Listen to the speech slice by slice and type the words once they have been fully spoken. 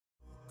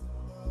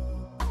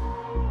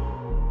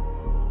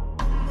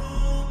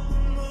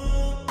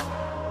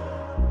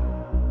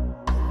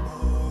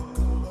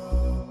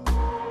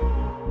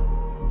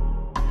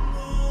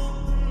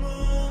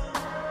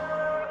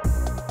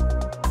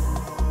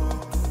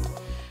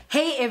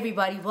Hey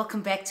everybody,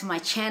 welcome back to my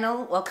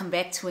channel. Welcome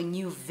back to a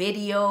new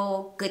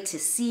video. Good to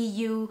see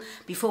you.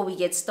 Before we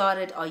get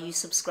started, are you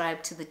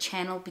subscribed to the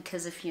channel?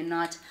 Because if you're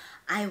not,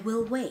 I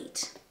will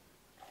wait.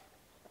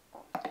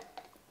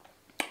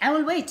 I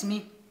will wait.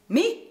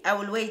 I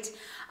will wait.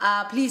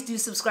 Please do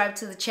subscribe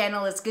to the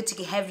channel. It's good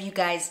to have you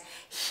guys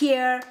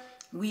here.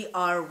 We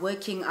are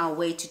working our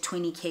way to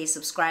 20k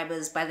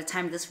subscribers. By the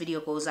time this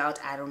video goes out,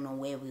 I don't know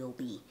where we'll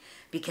be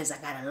because I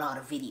got a lot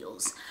of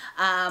videos.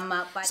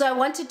 So I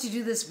wanted to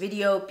do this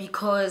video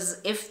because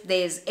if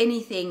there's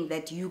anything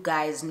that you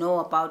guys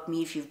know about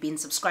me, if you've been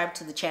subscribed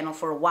to the channel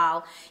for a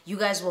while, you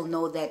guys will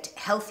know that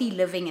healthy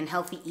living and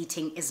healthy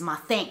eating is my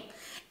thing.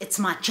 It's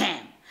my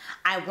jam.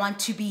 I want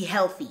to be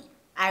healthy.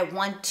 I'm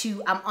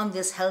on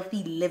this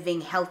healthy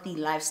living, healthy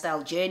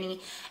lifestyle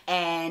journey,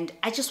 and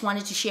I just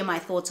wanted to share my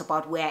thoughts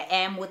about where I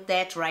am with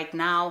that right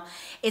now.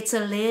 It's a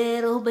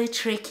little bit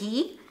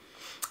tricky,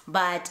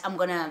 but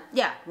we're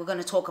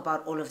gonna talk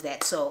about all of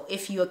that. So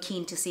if you're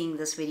keen to seeing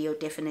this video,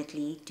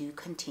 definitely do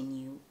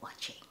continue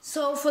watching.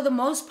 So for the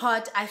most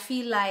part, I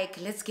feel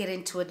like let's get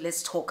into it.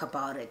 Let's talk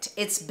about it.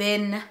 It's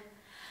been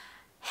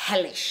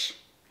hellish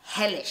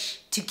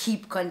to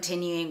keep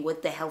continuing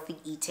with the healthy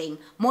eating,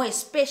 more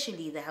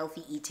especially the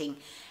healthy eating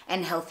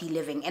and healthy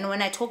living. And when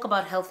I talk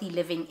about healthy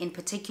living in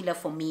particular,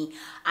 for me,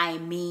 I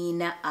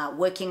mean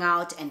working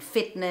out and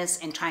fitness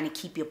and trying to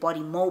keep your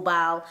body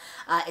mobile.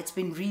 It's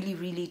been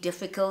really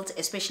difficult,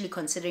 especially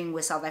considering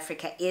where South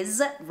Africa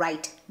is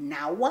right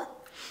now.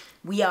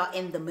 We are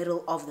in the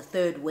middle of the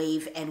third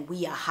wave and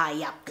we are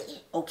high up there,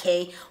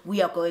 okay?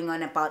 We are going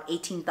on about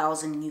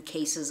 18,000 new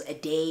cases a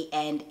day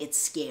and it's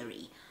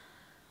scary.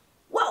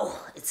 Whoa,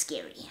 it's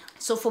scary.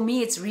 So for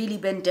me, it's really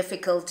been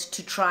difficult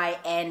to try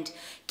and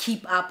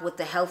keep up with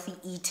the healthy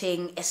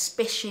eating,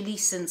 especially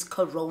since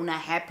Corona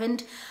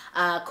happened.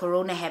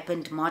 Corona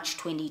happened March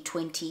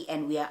 2020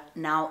 and we are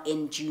now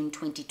in June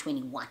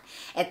 2021.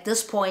 At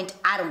this point,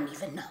 I don't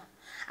even know.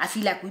 I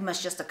feel like we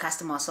must just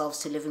accustom ourselves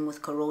to living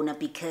with Corona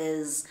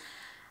because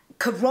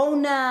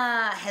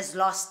Corona has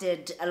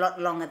lasted a lot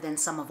longer than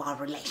some of our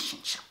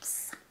relationships.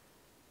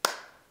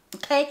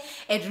 Okay,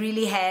 it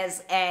really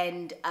has,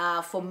 and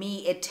for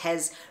me it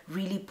has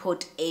really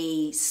put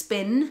a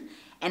spin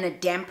and a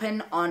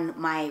dampen on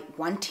my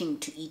wanting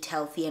to eat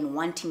healthy and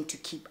wanting to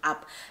keep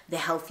up the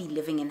healthy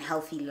living and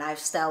healthy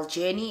lifestyle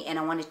journey. And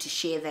I wanted to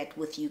share that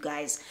with you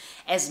guys.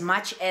 As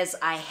much as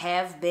I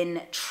have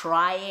been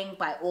trying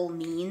by all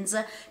means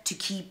to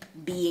keep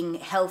being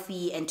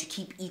healthy and to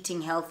keep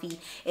eating healthy,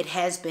 it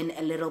has been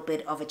a little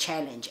bit of a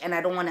challenge. And I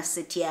don't want to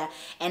sit here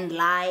and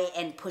lie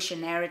and push a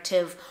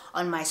narrative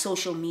on my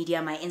social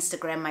media, my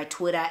Instagram, my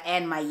Twitter,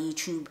 and my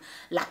YouTube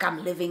like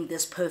I'm living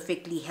this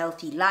perfectly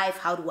healthy life.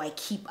 How do I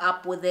keep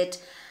up with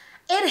it?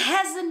 It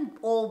hasn't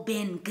all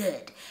been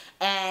good.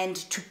 And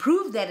to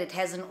prove that it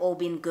hasn't all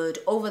been good,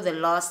 over the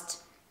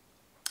last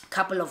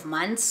couple of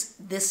months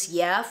this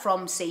year,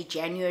 from say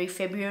January,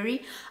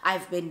 February,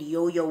 I've been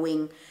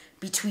yo-yoing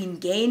between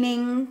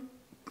gaining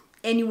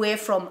anywhere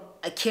from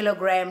a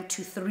kilogram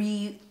to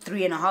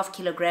 3.5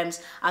 kilograms.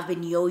 I've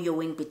been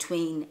yo-yoing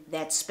between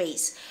that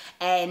space,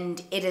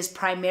 and it is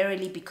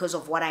primarily because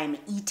of what I'm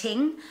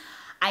eating.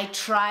 I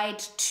tried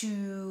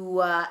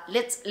to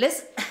let's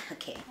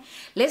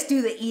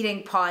do the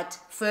eating part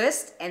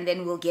first, and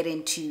then we'll get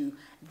into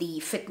the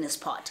fitness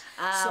part.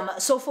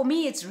 So for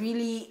me, it's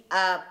really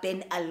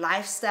been a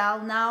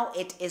lifestyle now.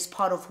 It is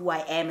part of who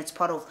I am. It's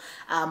part of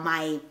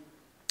my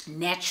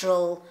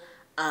natural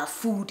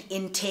food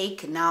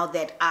intake now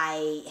that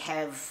I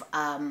have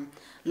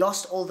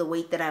lost all the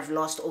weight that I've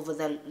lost over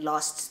the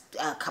last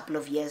couple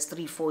of years,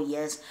 3-4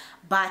 years.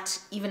 But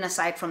even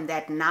aside from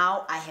that,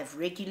 now I have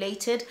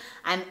regulated.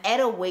 I'm at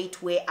a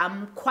weight where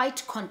I'm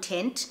quite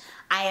content.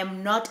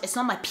 It's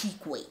not my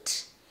peak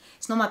weight.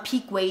 It's not my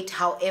peak weight.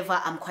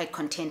 However, I'm quite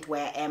content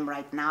where I am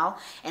right now.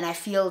 And I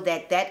feel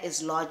that that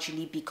is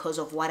largely because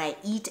of what I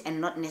eat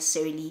and not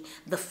necessarily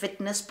the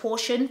fitness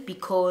portion,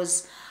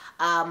 because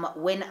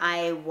when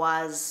I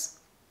was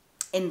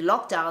in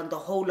lockdown the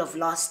whole of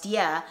last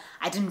year,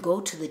 I didn't go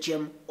to the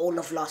gym all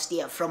of last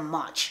year from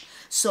March.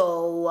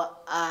 So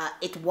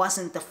it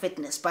wasn't the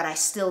fitness, but I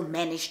still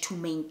managed to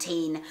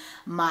maintain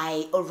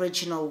my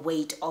original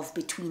weight of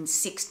between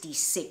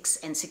 66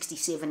 and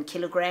 67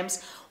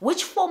 kilograms,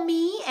 which for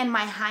me and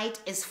my height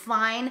is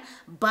fine,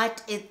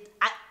 but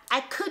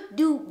I could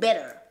do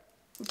better,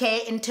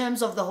 okay, in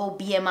terms of the whole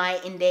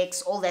BMI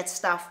index, all that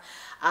stuff.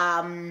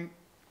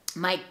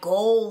 My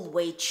goal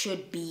weight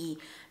should be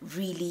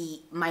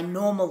really, my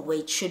normal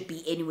weight should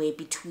be anywhere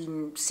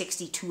between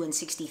 62 and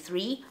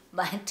 63.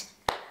 But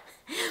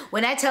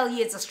when I tell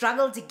you it's a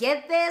struggle to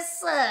get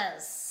this,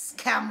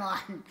 come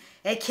on,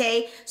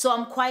 okay? So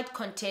I'm quite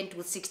content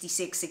with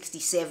 66,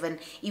 67,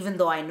 even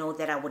though I know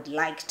that I would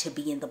like to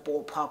be in the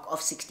ballpark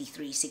of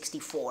 63,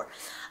 64.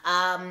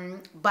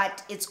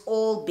 But it's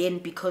all been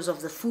because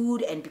of the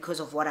food and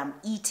because of what I'm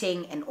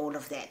eating and all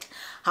of that.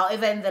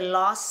 However, in the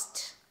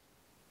last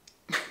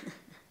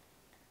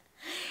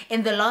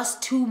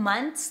 2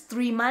 months,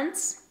 3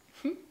 months,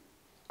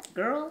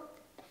 girl,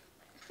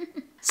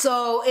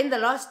 So in the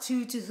last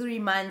 2 to 3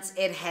 months,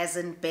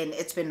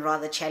 it's been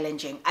rather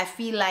challenging. I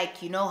feel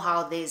like, you know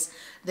how there's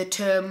the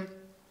term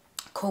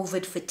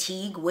COVID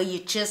fatigue, where you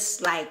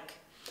just like,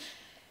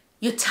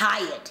 you're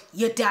tired,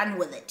 you're done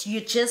with it.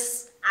 You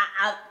just,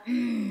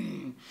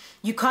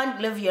 you can't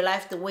live your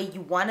life the way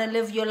you want to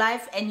live your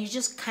life, and you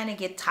just kind of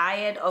get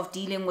tired of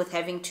dealing with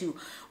having to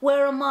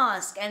wear a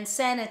mask and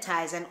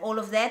sanitize and all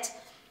of that.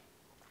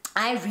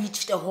 I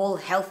reached a whole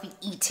healthy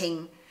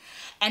eating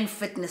and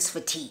fitness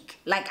fatigue.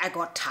 Like, I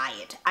got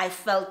tired. I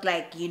felt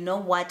like, you know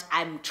what,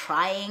 I'm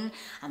trying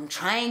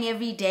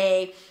every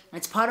day.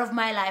 It's part of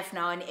my life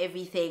now and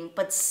everything,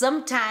 but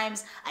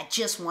sometimes I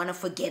just want to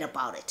forget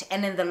about it.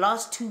 And in the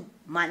last 2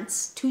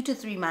 to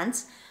 3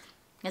 months,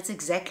 that's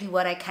exactly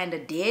what I kind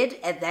of did.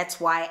 And that's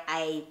why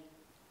I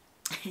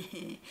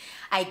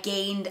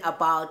gained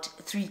about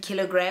 3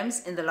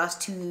 kilograms in the last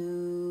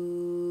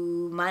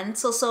 2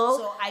 months or so.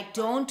 So I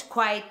don't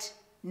quite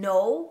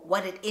know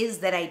what it is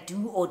that I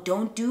do or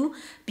don't do,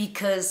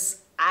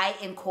 because I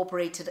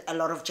incorporated a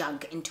lot of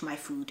junk into my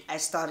food. I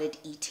started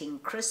eating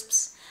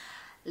crisps.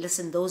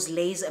 Listen, those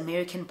Lay's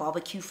American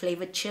barbecue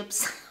flavored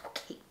chips.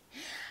 Okay.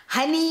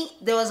 Honey,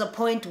 there was a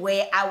point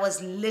where I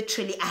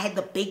had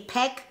the big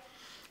pack,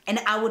 and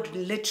I would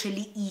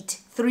literally eat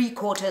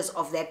 3/4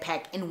 of that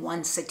pack in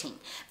one sitting.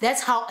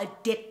 That's how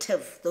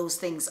addictive those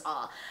things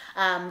are.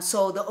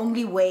 So the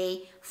only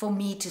way for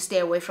me to stay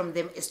away from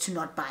them is to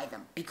not buy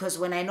them, because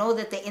when I know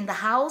that they're in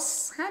the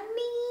house,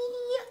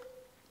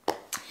 honey.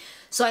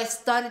 So I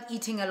started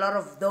eating a lot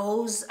of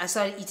those. I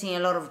started eating a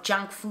lot of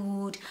junk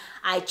food.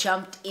 I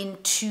jumped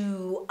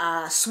into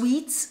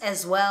sweets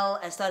as well.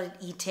 I started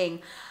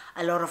eating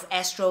a lot of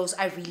Astros.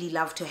 I really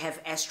love to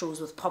have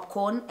Astros with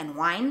popcorn and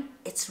wine.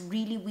 It's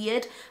really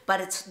weird, but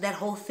it's that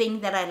whole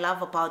thing that I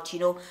love about, you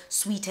know,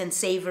 sweet and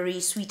savory,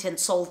 sweet and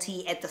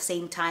salty at the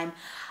same time.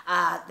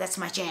 That's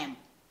my jam.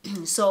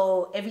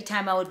 So every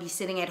time I would be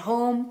sitting at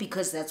home,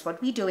 because that's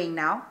what we're doing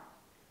now,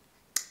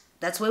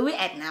 that's where we're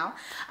at now.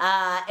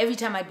 Every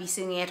time I'd be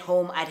sitting at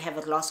home, I'd have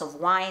a glass of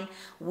wine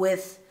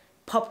with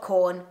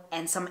popcorn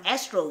and some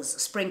Astros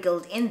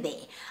sprinkled in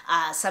there.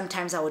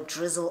 Sometimes I would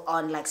drizzle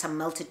on like some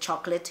melted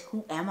chocolate.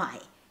 Who am I?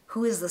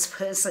 Who is this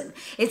person?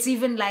 It's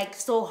even like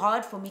so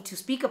hard for me to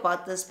speak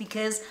about this,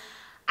 because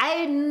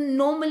I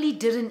normally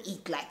didn't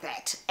eat like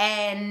that.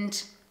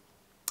 And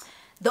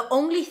the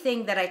only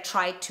thing that I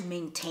tried to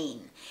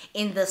maintain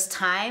in this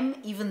time,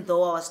 even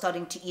though I was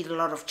starting to eat a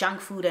lot of junk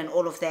food and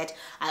all of that,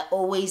 I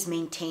always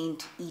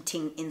maintained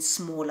eating in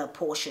smaller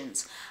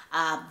portions.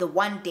 The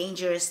one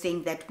dangerous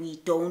thing that we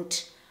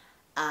don't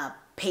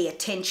pay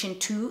attention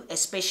to,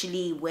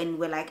 especially when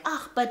we're like,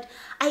 but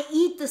I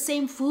eat the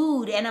same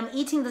food and I'm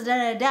eating the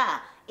da-da-da,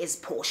 is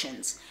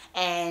portions.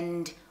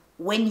 And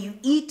when you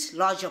eat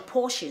larger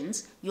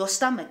portions, your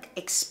stomach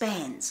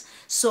expands.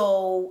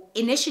 So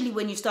initially,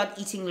 when you start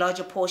eating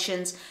larger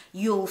portions,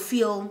 you'll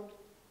feel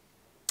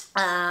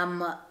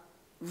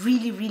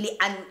really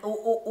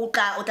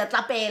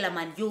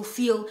you'll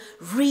feel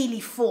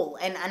really full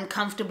and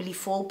uncomfortably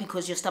full,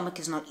 because your stomach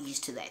is not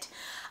used to that.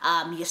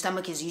 Your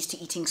stomach is used to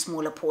eating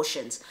smaller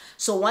portions.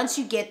 So once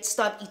you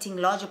start eating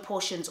larger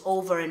portions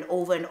over and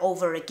over and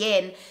over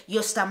again,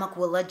 your stomach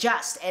will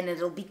adjust and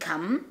it'll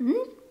become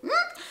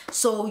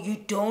so you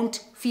don't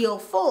feel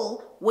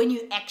full when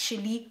you're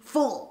actually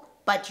full,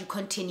 but you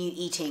continue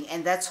eating.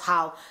 And that's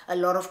how a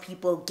lot of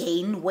people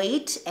gain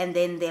weight, and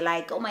then they're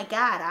like, oh my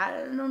God,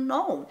 I don't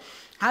know,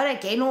 how did I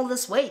gain all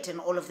this weight and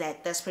all of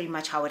that. That's pretty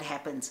much how it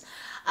happens.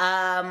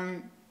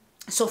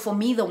 So for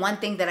me, the one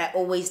thing that I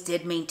always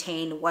did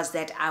maintain was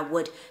that I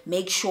would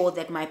make sure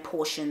that my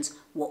portions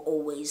were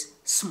always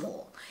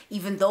small.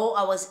 Even though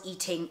I was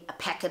eating a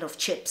packet of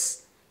chips,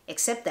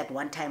 except that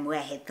one time where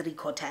I had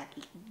 3/4,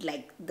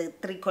 like the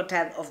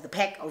 3/4 of the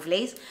pack of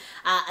Lay's.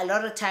 A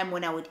lot of time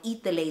when I would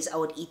eat the Lay's, I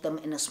would eat them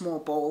in a small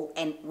bowl,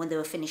 and when they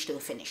were finished, they were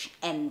finished.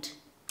 And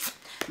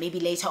maybe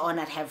later on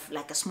I'd have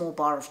like a small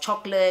bar of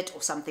chocolate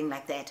or something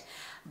like that.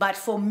 But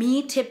for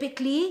me,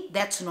 typically,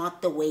 that's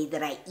not the way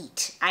that I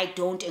eat. I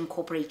don't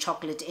incorporate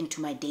chocolate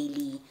into my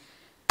daily.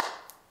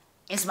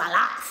 It's my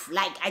life.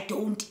 Like, I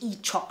don't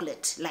eat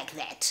chocolate like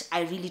that.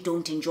 I really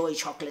don't enjoy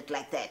chocolate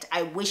like that.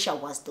 I wish I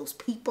was those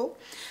people.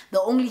 The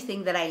only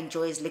thing that I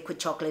enjoy is liquid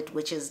chocolate,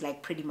 which is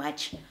like pretty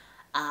much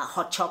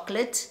hot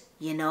chocolate,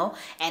 you know.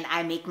 And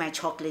I make my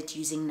chocolate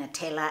using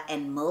Nutella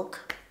and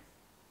milk.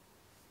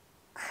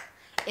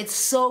 It's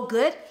so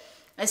good,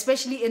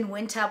 especially in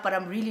winter, but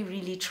I'm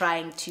really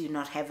trying to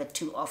not have it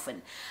too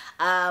often.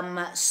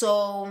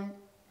 So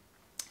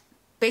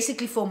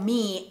basically for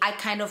me, I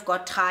kind of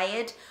got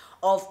tired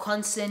of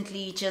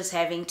constantly just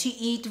having to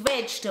eat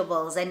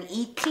vegetables and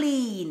eat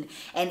clean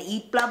and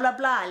eat blah blah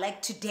blah.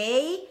 Like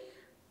today,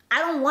 I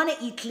don't want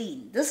to eat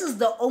clean. This is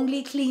the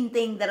only clean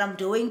thing that I'm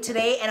doing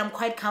today, and I'm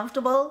quite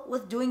comfortable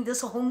with doing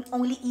this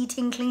only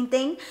eating clean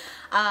thing.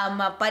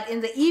 But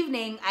in the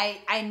evening,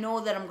 I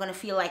know that I'm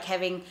gonna feel like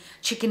having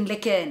chicken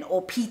licken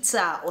or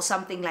pizza or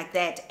something like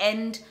that.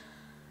 And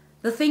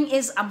The thing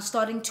is, I'm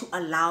starting to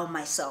allow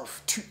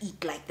myself to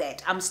eat like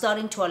that. I'm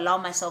starting to allow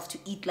myself to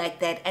eat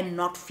like that and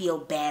not feel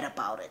bad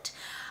about it.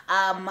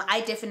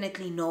 I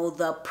definitely know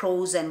the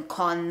pros and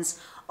cons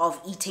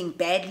of eating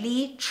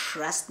badly.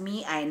 Trust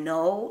me, I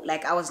know.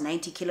 Like, I was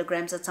 90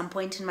 kilograms at some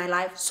point in my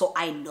life, so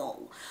I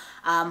know.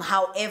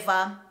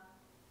 However,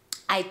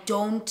 I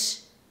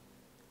don't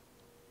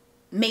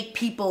make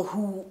people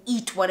who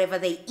eat whatever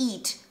they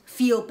eat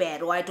feel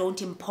bad, or I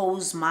don't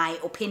impose my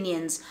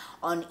opinions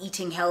on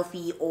eating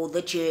healthy or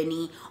the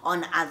journey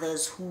on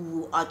others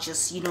who are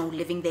just, you know,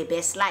 living their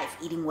best life,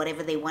 eating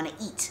whatever they want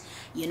to eat,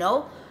 you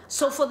know.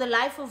 So for the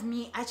life of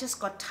me, I just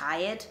got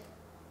tired.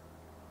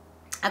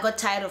 I got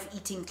tired of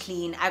eating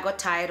clean. I got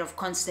tired of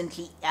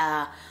constantly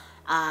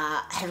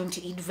having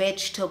to eat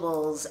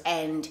vegetables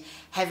and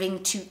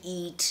having to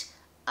eat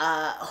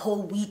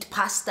whole wheat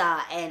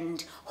pasta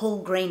and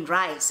whole grain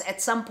rice.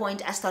 At some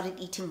point, I started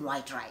eating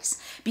white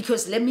rice,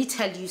 because let me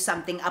tell you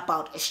something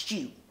about a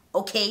stew,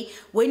 okay?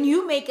 When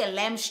you make a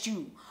lamb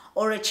stew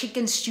or a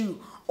chicken stew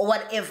or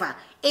whatever,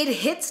 it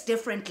hits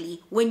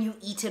differently when you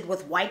eat it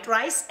with white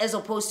rice as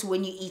opposed to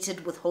when you eat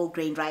it with whole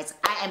grain rice.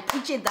 I am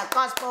preaching the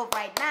gospel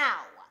right now.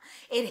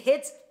 It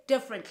hits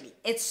differently.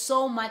 It's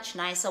so much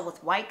nicer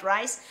with white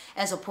rice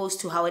as opposed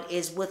to how it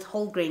is with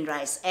whole grain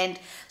rice. And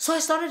so I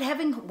started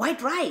having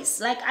white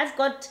rice. Like, I've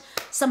got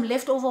some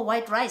leftover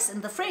white rice in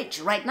the fridge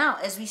right now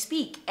as we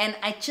speak. And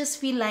I just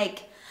feel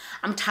like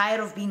I'm tired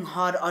of being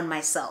hard on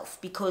myself,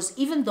 because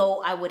even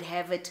though I would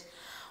have it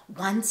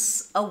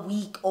once a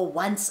week or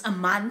once a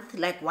month,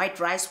 like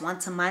white rice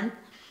once a month,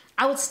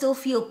 I would still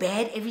feel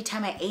bad every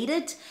time I ate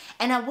it.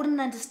 And I wouldn't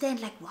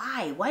understand, like,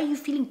 why? Why are you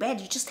feeling bad?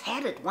 You just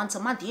had it once a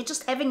month. You're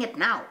just having it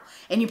now.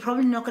 And you're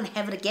probably not going to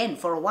have it again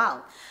for a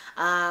while.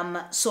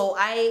 So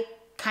I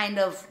kind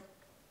of,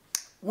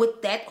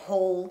 with that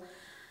whole,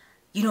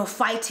 you know,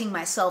 fighting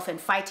myself and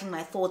fighting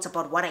my thoughts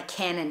about what I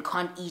can and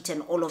can't eat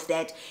and all of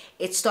that,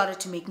 it started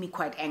to make me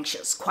quite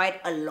anxious,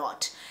 quite a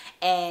lot.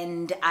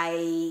 And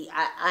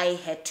I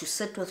had to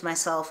sit with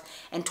myself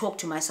and talk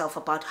to myself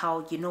about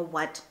how, you know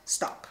what,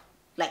 stop.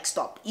 Like,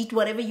 stop. Eat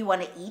whatever you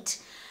want to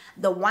eat.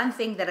 The one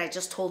thing that I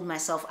just told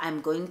myself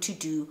I'm going to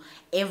do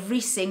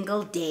every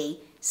single day,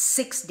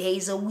 6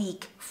 days a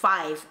week,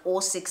 5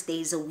 or 6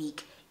 days a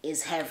week,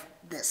 is have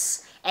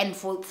this. And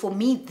for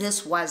me,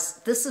 this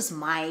is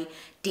my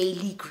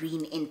daily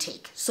green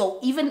intake. So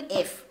even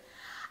if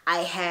I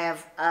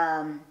have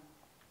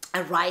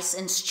a rice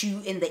and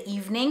stew in the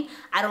evening,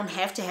 I don't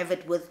have to have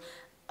it with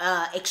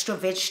extra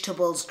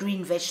vegetables,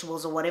 green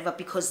vegetables or whatever,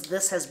 because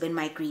this has been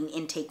my green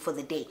intake for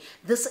the day.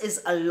 This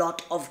is a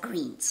lot of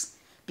greens,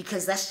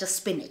 because that's just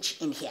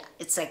spinach in here.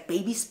 It's like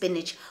baby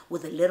spinach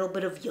with a little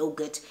bit of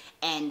yogurt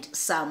and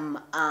some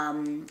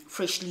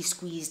freshly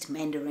squeezed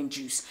mandarin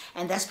juice.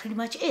 And that's pretty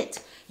much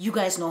it. You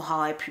guys know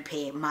how I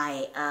prepare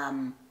my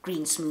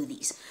green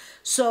smoothies.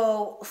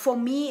 So for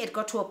me, it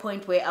got to a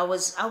point where I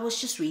was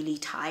just really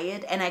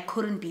tired and I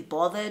couldn't be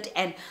bothered,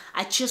 and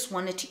I just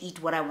wanted to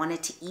eat what I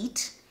wanted to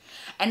eat.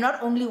 And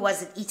not only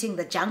was it eating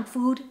the junk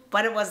food,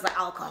 but it was the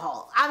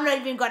alcohol. I'm not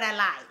even gonna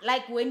lie.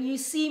 Like, when you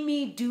see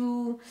me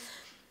do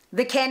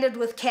the Candid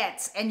with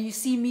Cats and you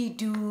see me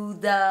do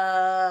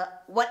the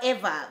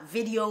whatever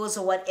videos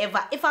or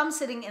whatever, if I'm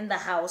sitting in the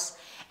house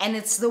and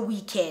it's the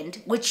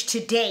weekend, which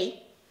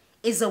today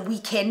is a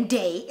weekend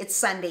day, it's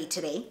Sunday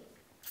today.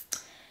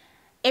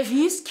 If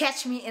you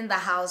catch me in the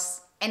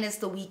house and it's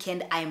the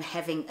weekend, I'm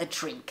having a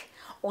drink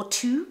or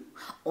 2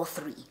 or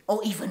 3 or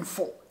even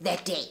 4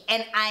 that day.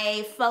 And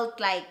I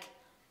felt like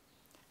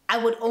I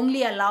would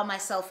only allow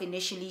myself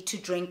initially to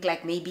drink,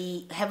 like,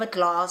 maybe have a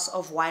glass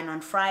of wine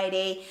on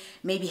Friday,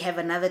 maybe have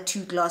another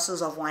 2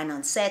 glasses of wine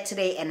on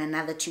Saturday and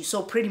another 2.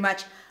 So pretty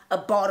much a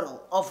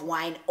bottle of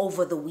wine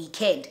over the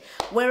weekend.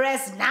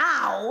 Whereas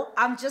now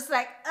I'm just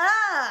like,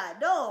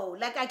 no,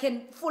 like, I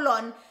can full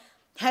on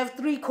have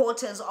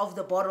 3/4 of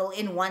the bottle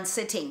in one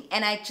sitting,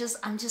 and I'm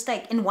just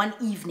like, in one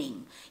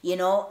evening, you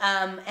know,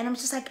 and I'm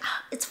just like,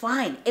 it's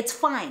fine,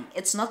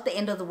 it's not the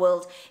end of the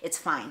world, it's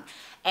fine.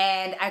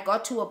 And I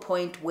got to a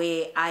point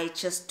where I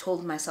just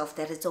told myself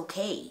that it's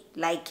okay.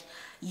 Like,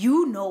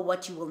 you know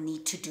what you will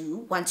need to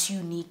do once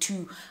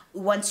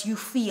you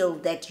feel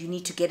that you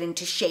need to get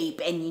into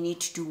shape and you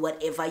need to do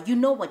whatever, you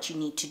know what you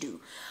need to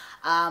do.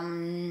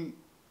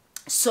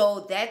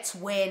 So that's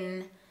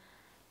when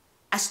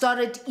I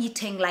started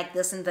eating like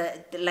this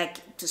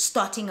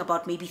starting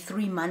about maybe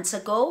 3 months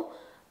ago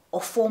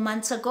or 4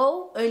 months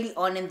ago, early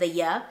on in the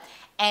year.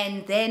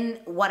 And then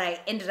what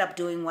I ended up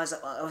doing was,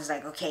 I was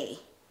like, okay,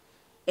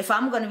 if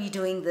I'm going to be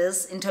doing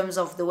this in terms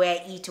of the way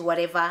I eat or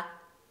whatever,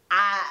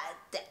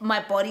 my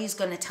body is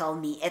going to tell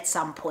me at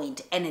some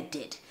point, and it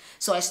did.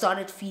 So I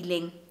started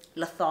feeling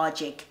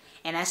lethargic,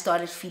 and I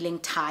started feeling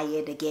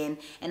tired again,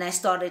 and I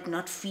started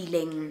not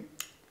feeling,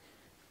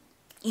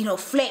 you know,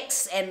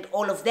 flex and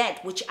all of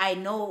that, which I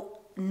know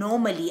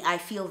normally I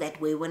feel that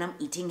way when I'm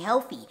eating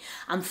healthy.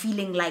 I'm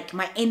feeling like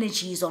my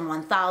energy is on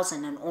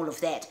 1000 and all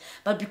of that.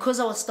 But because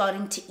I was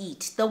starting to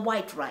eat the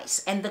white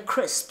rice and the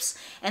crisps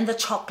and the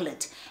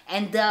chocolate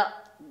and the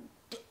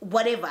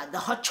whatever, the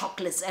hot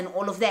chocolates and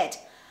all of that.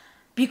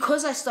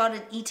 Because I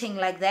started eating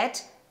like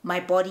that, my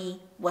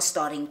body was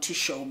starting to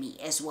show me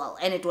as well.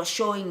 And it was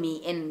showing me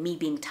in me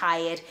being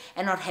tired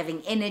and not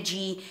having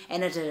energy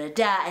and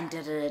da-da-da-da and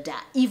da-da-da-da.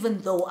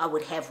 Even though I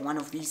would have one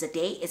of these a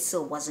day, it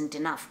still wasn't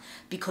enough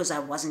because I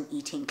wasn't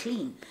eating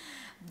clean.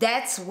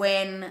 That's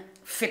when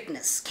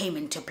fitness came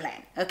into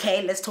play.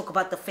 Okay, let's talk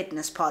about the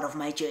fitness part of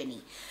my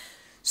journey.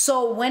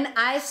 So when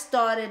I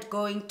started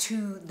going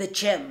to the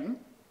gym,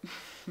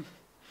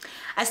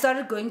 I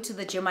started going to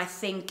the gym, I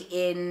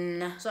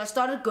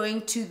started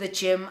going to the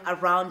gym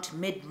around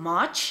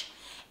mid-March,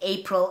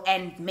 April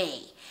and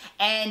May.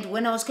 And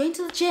when I was going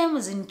to the gym, I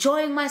was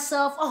enjoying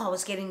myself. Oh, I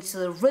was getting into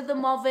the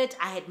rhythm of it.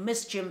 I had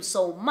missed gym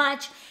so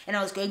much. And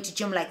I was going to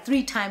gym like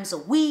 3 times a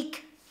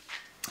week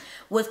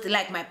with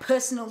like my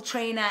personal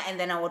trainer. And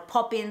then I would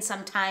pop in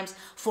sometimes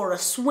for a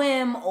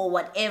swim or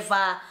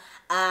whatever.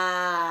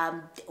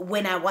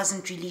 When I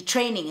wasn't really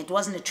training. It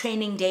wasn't a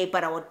training day,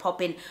 but I would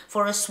pop in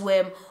for a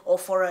swim or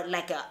for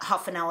like a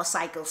half-an-hour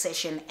cycle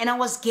session, and I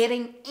was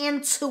getting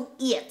into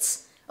it.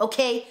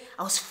 Okay,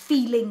 I was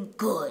feeling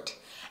good,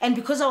 and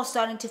because I was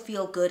starting to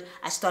feel good,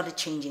 I started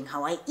changing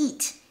how I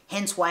eat,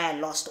 hence why I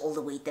lost all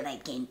the weight that I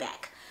gained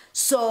back.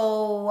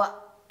 So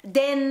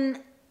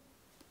then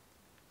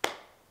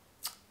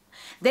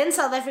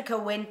South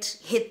Africa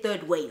hit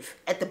third wave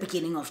at the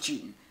beginning of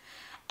June.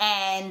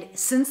 And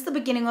since the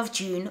beginning of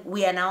June,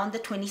 we are now on the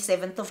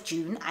 27th of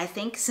June, I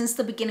think. Since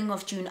the beginning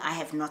of June, I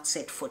have not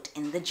set foot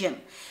in the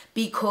gym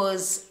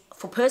because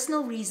for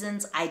personal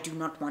reasons, I do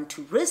not want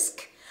to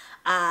risk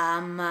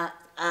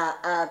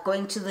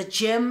going to the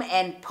gym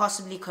and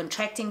possibly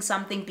contracting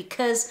something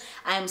because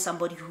I am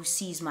somebody who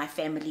sees my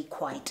family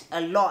quite a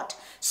lot.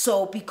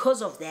 So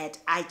because of that,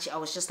 I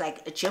was just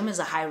like, a gym is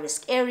a high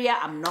risk area.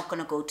 I'm not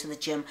going to go to the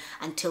gym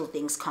until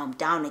things calm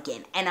down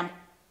again. And I'm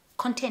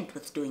content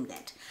with doing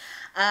that.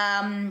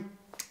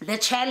 The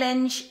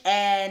challenge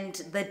and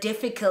the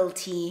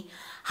difficulty,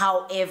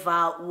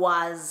 however,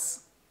 was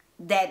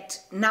that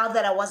now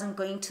that I wasn't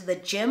going to the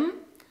gym,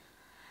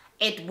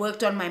 it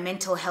worked on my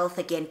mental health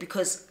again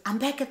because I'm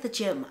back at the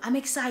gym. I'm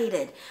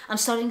excited. I'm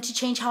starting to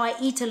change how I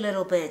eat a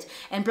little bit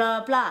and blah,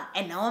 blah, blah.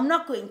 And now I'm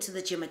not going to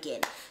the gym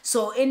again.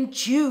 So in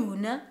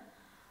June,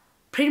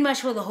 pretty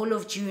much for the whole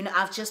of June,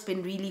 I've just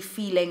been really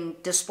feeling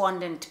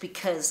despondent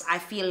because I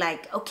feel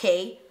like,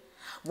 okay,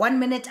 1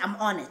 minute I'm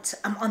on it,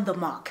 I'm on the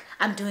mark,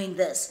 I'm doing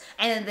this,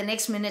 and then the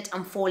next minute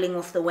I'm falling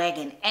off the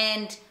wagon.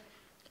 And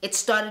it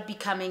started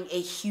becoming a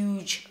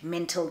huge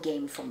mental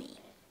game for me.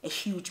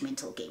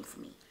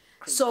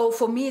 So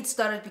for me, it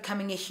started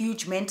becoming a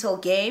huge mental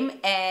game,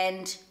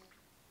 and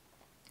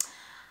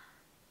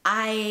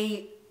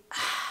I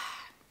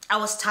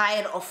was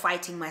tired of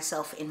fighting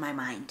myself in my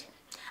mind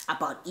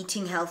about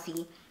eating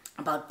healthy,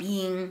 about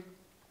being,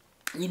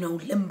 you know,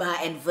 limber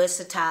and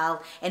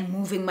versatile and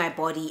moving my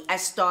body. I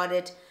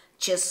started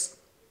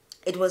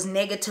it was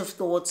negative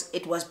thoughts.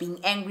 It was being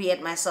angry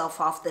at myself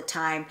half the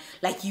time.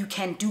 Like, you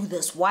can do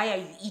this. Why are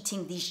you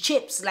eating these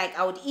chips? Like,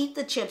 I would eat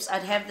the chips.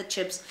 I'd have the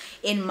chips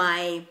in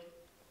my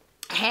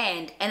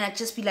hand and I'd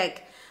just be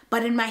like,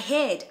 but in my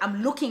head,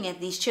 I'm looking at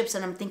these chips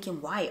and I'm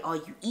thinking, why are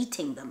you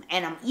eating them?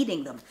 And I'm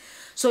eating them.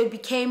 So it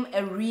became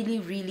a really,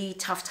 really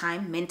tough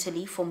time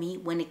mentally for me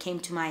when it came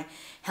to my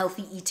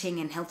healthy eating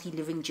and healthy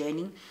living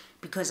journey,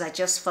 because I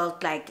just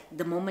felt like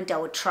the moment I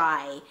would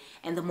try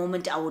and the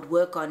moment I would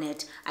work on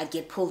it, I'd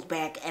get pulled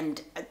back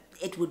and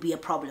it would be a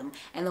problem.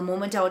 And the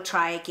moment I would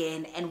try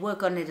again and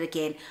work on it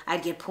again,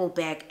 I'd get pulled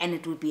back and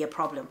it would be a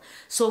problem.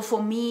 So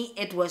for me,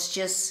 it was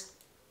just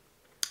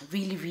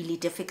really, really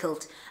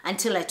difficult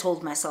until I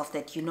told myself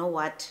that, you know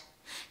what,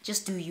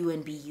 just do you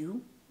and be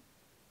you.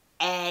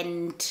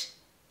 And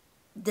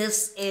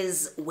this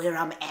is where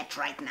I'm at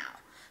right now.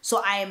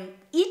 So I'm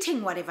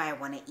eating whatever I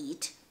want to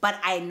eat, but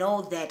I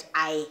know that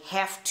I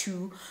have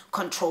to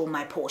control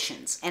my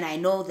portions, and I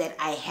know that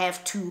I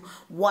have to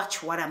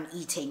watch what I'm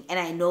eating, and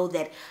I know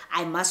that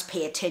I must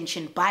pay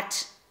attention,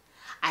 but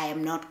I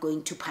am not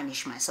going to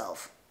punish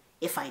myself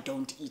if I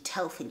don't eat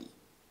healthily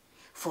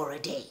for a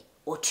day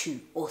or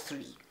 2 or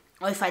 3,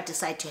 or if I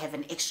decide to have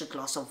an extra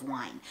glass of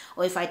wine,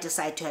 or if I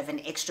decide to have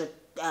an extra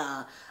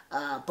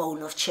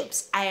bowl of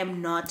chips. I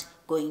am not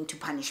going to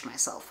punish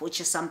myself,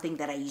 which is something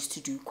that I used to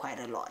do quite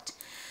a lot.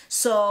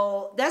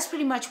 So that's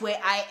pretty much where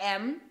I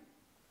am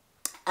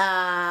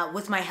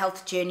with my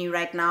health journey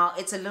right now.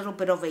 It's a little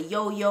bit of a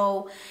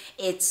yo-yo.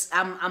 It's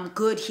I'm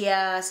good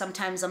here,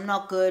 sometimes I'm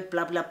not good,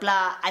 blah blah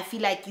blah. I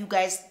feel like you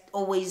guys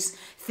always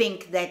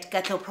think that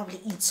Katleho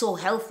probably eats so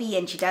healthy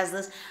and she does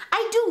this.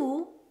 I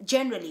do,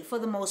 generally, for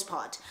the most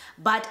part,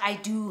 but I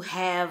do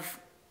have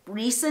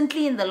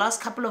recently, in the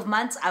last couple of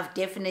months, I've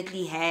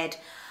definitely had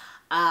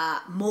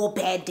more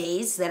bad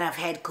days than I've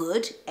had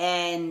good,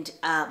 and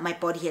my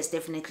body has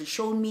definitely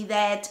shown me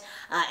that,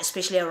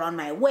 especially around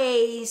my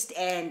waist,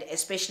 and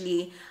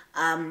especially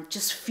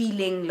just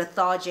feeling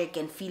lethargic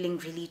and feeling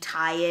really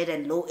tired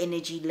and low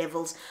energy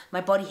levels.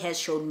 My body has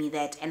shown me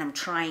that, and I'm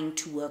trying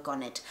to work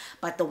on it.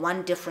 But the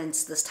one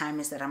difference this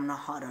time is that I'm not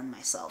hard on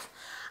myself.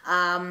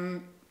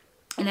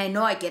 And I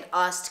know I get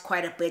asked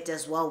quite a bit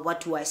as well,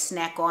 what do I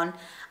snack on?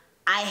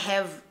 I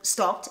have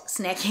stopped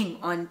snacking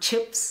on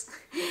chips,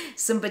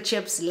 Simba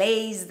chips,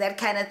 Lays, that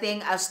kind of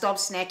thing. I've stopped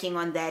snacking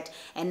on that.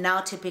 And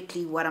now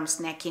typically what I'm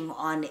snacking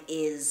on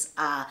is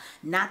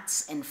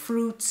nuts and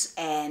fruits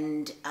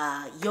and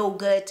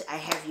yogurt. I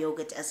have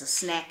yogurt as a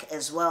snack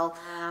as well.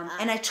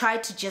 And I try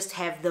to just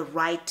have the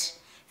right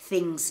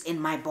things in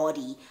my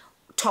body,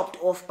 topped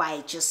off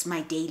by just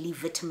my daily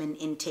vitamin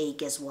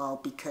intake as well,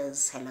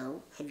 because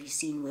hello, have you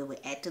seen where we're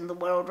at in the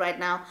world right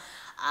now?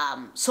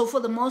 So for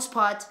the most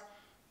part,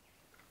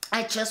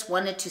 I just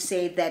wanted to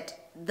say that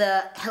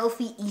the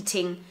healthy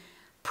eating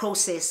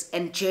process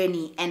and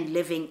journey and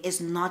living is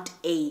not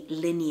a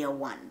linear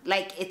one.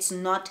 Like, it's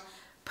not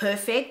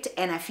perfect,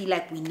 and I feel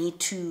like we need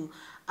to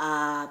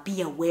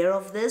be aware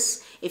of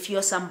this. If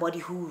you're somebody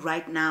who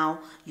right now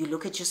you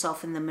look at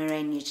yourself in the mirror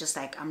and you're just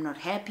like, I'm not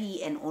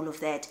happy and all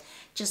of that,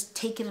 just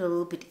take it a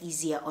little bit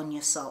easier on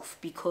yourself,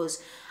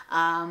 because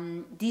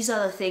these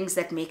are the things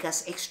that make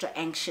us extra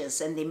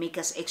anxious and they make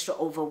us extra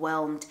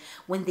overwhelmed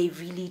when they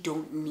really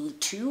don't need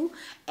to.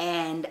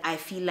 And I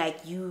feel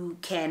like you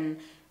can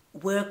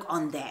work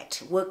on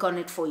that, work on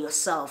it for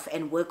yourself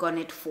and work on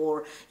it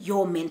for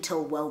your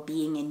mental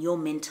well-being and your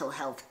mental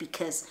health,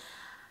 because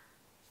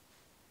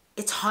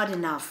it's hard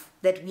enough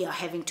that we are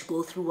having to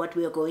go through what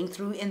we are going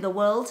through in the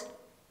world,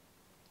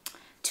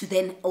 to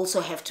then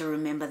also have to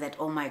remember that,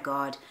 oh my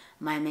God,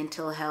 my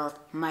mental health,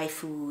 my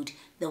food,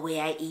 the way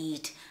I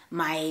eat,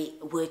 my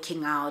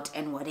working out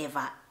and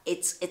whatever,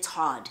 it's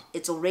hard.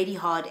 It's already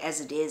hard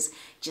as it is.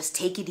 Just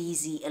take it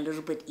easy, a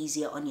little bit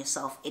easier on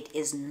yourself. It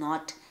is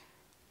not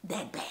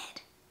that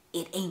bad.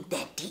 It ain't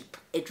that deep.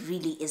 It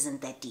really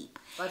isn't that deep.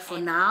 But for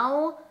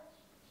now,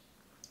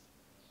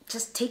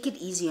 just take it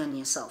easy on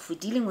yourself. We're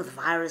dealing with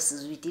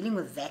viruses, we're dealing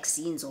with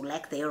vaccines or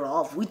lack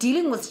thereof. We're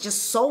dealing with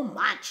just so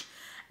much.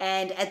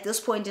 And at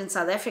this point in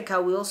South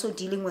Africa, we're also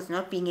dealing with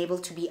not being able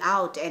to be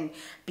out and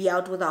be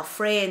out with our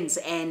friends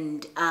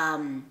and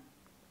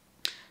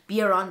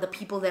be around the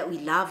people that we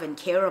love and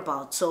care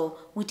about. So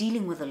we're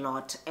dealing with a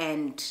lot,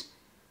 and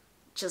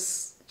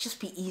just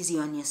be easy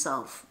on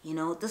yourself. You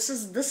know,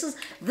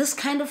 this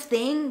kind of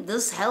thing,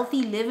 this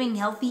healthy living,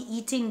 healthy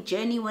eating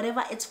journey,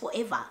 whatever, it's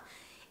forever.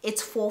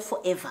 It's for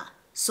forever.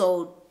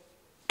 So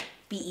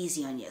be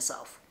easy on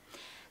yourself.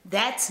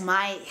 That's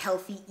my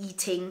healthy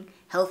eating,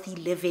 healthy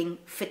living,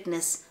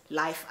 fitness,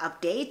 life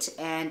update.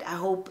 And I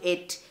hope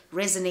it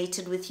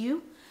resonated with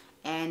you.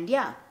 And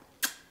yeah,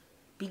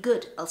 be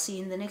good. I'll see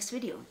you in the next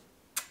video.